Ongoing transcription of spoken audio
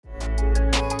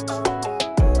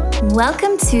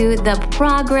Welcome to the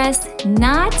Progress,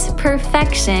 Not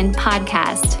Perfection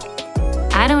podcast.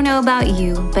 I don't know about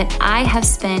you, but I have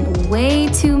spent way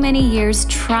too many years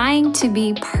trying to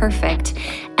be perfect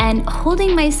and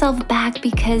holding myself back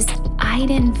because I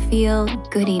didn't feel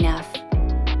good enough.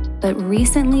 But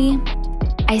recently,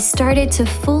 I started to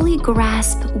fully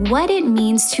grasp what it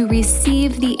means to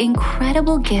receive the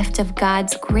incredible gift of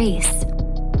God's grace.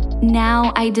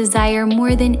 Now I desire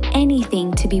more than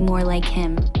anything to be more like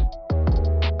Him.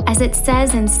 As it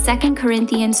says in 2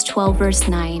 Corinthians 12, verse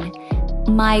 9,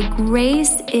 "My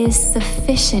grace is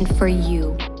sufficient for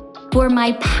you, for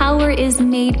my power is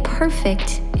made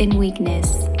perfect in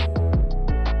weakness."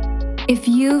 If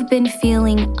you've been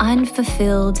feeling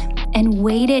unfulfilled and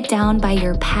weighted down by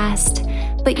your past,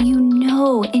 but you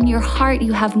know in your heart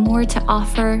you have more to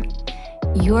offer,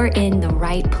 you're in the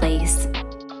right place.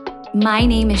 My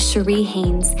name is Cherie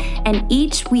Haynes, and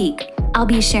each week I'll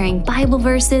be sharing Bible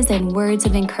verses and words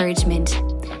of encouragement.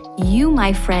 You,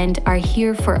 my friend, are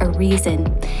here for a reason,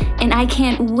 and I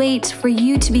can't wait for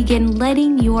you to begin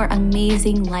letting your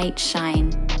amazing light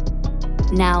shine.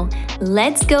 Now,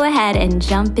 let's go ahead and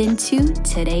jump into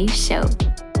today's show.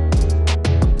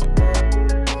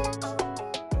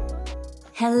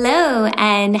 Hello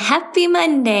and happy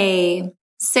Monday.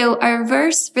 So our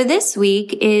verse for this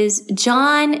week is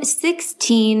John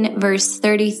 16, verse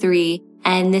 33,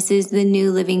 and this is the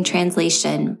New Living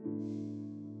Translation.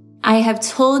 "I have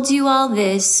told you all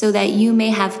this so that you may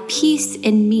have peace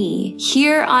in me.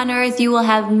 Here on earth you will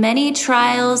have many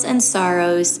trials and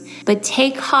sorrows, but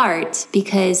take heart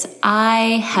because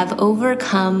I have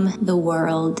overcome the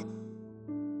world."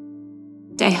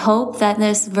 I hope that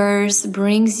this verse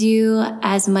brings you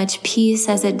as much peace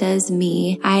as it does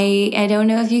me. I don't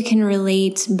know if you can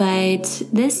relate, but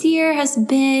this year has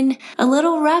been a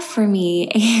little rough for me.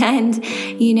 And,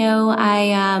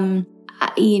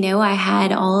 I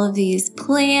had all of these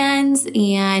plans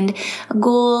and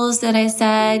goals that I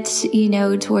set,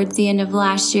 towards the end of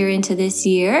last year into this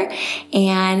year,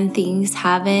 and things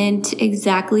haven't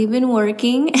exactly been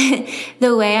working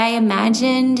the way I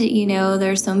imagined.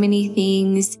 There's so many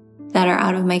things that are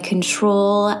out of my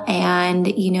control, and,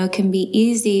 it can be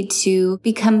easy to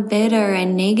become bitter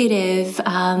and negative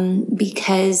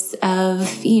because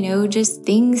of, just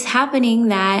things happening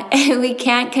that we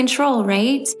can't control,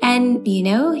 right? And,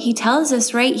 He tells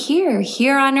us right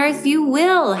here on earth, you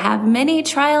will have many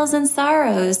trials and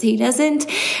sorrows. He doesn't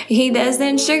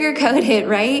sugarcoat it,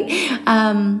 right?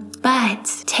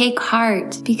 But take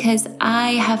heart because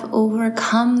I have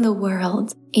overcome the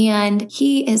world. And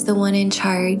He is the one in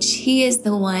charge. He is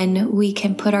the one we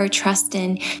can put our trust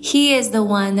in. He is the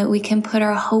one that we can put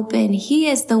our hope in. He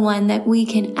is the one that we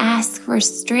can ask for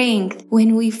strength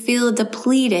when we feel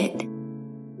depleted.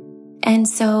 And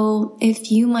so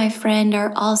if you, my friend,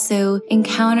 are also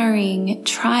encountering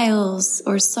trials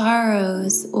or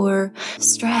sorrows or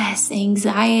stress,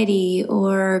 anxiety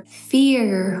or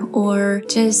fear or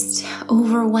just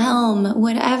overwhelm,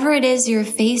 whatever it is you're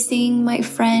facing, my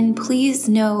friend, please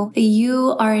know that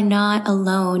you are not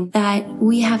alone, that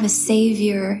we have a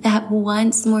Savior that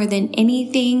wants more than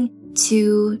anything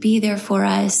to be there for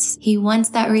us. He wants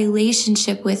that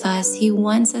relationship with us. He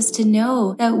wants us to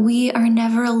know that we are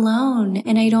never alone.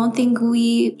 And I don't think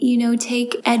we,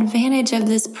 take advantage of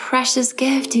this precious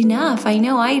gift enough. I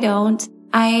know I don't.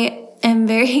 I am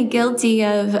very guilty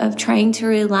of trying to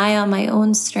rely on my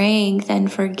own strength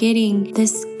and forgetting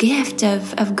this gift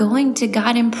of going to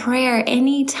God in prayer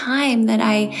anytime that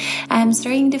I am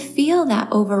starting to feel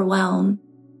that overwhelm.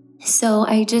 So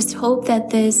I just hope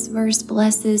that this verse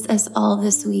blesses us all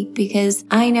this week because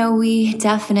I know we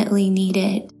definitely need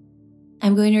it.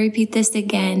 I'm going to repeat this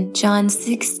again. John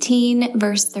 16,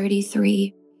 verse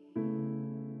 33.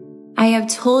 "I have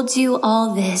told you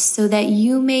all this so that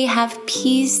you may have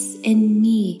peace in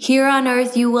me. Here on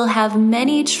earth you will have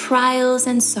many trials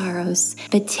and sorrows,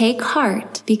 but take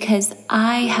heart because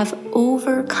I have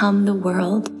overcome the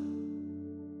world."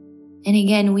 And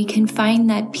again, we can find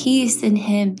that peace in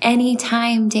Him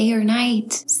anytime, day or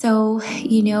night. So,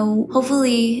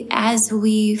 hopefully as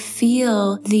we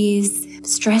feel these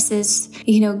stresses,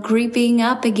 creeping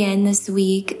up again this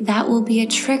week, that will be a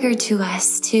trigger to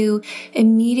us to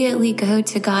immediately go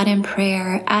to God in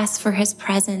prayer, ask for His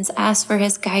presence, ask for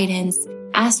His guidance,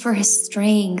 ask for His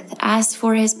strength, ask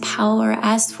for His power,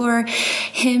 ask for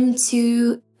Him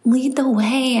to lead the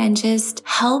way and just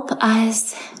help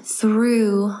us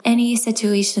through any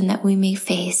situation that we may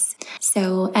face.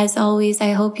 So as always,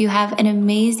 I hope you have an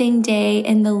amazing day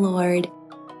in the Lord.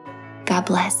 God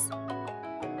bless.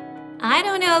 I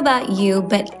don't know about you,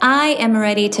 but I am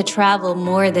ready to travel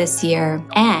more this year,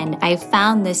 and I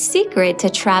found the secret to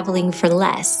traveling for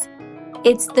less.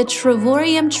 It's the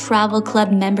Travorium Travel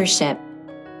Club membership.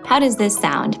 How does this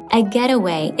sound? A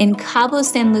getaway in Cabo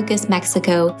San Lucas,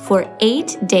 Mexico for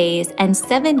 8 days and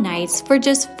 7 nights for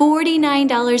just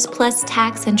 $49 plus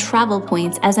tax and travel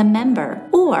points as a member.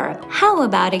 Or how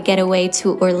about a getaway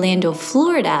to Orlando,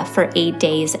 Florida for 8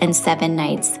 days and 7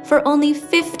 nights for only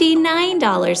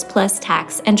 $59 plus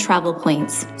tax and travel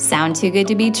points? Sound too good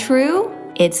to be true?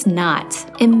 It's not.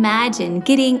 Imagine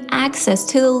getting access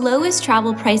to the lowest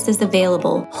travel prices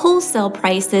available, wholesale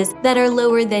prices that are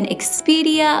lower than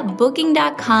Expedia,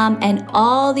 Booking.com, and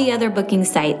all the other booking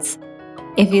sites.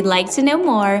 If you'd like to know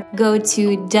more, go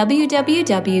to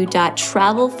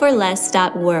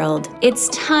www.travelforless.world. It's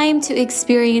time to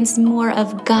experience more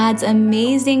of God's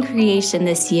amazing creation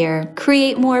this year,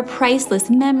 create more priceless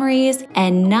memories,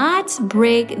 and not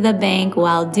break the bank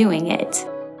while doing it.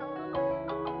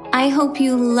 I hope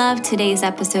you loved today's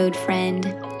episode, friend.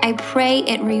 I pray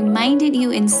it reminded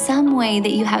you in some way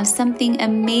that you have something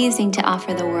amazing to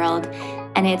offer the world,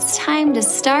 and it's time to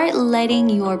start letting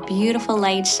your beautiful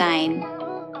light shine.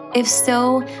 If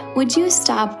so, would you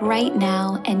stop right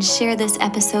now and share this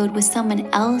episode with someone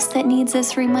else that needs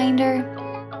this reminder?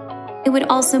 It would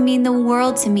also mean the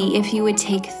world to me if you would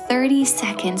take 30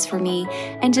 seconds for me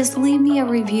and just leave me a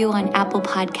review on Apple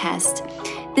Podcast.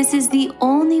 This is the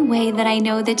only way that I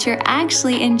know that you're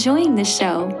actually enjoying the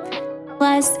show.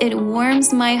 Plus, it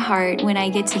warms my heart when I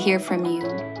get to hear from you.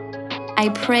 I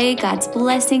pray God's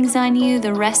blessings on you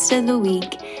the rest of the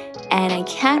week, and I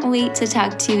can't wait to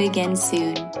talk to you again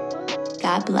soon.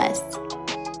 God bless.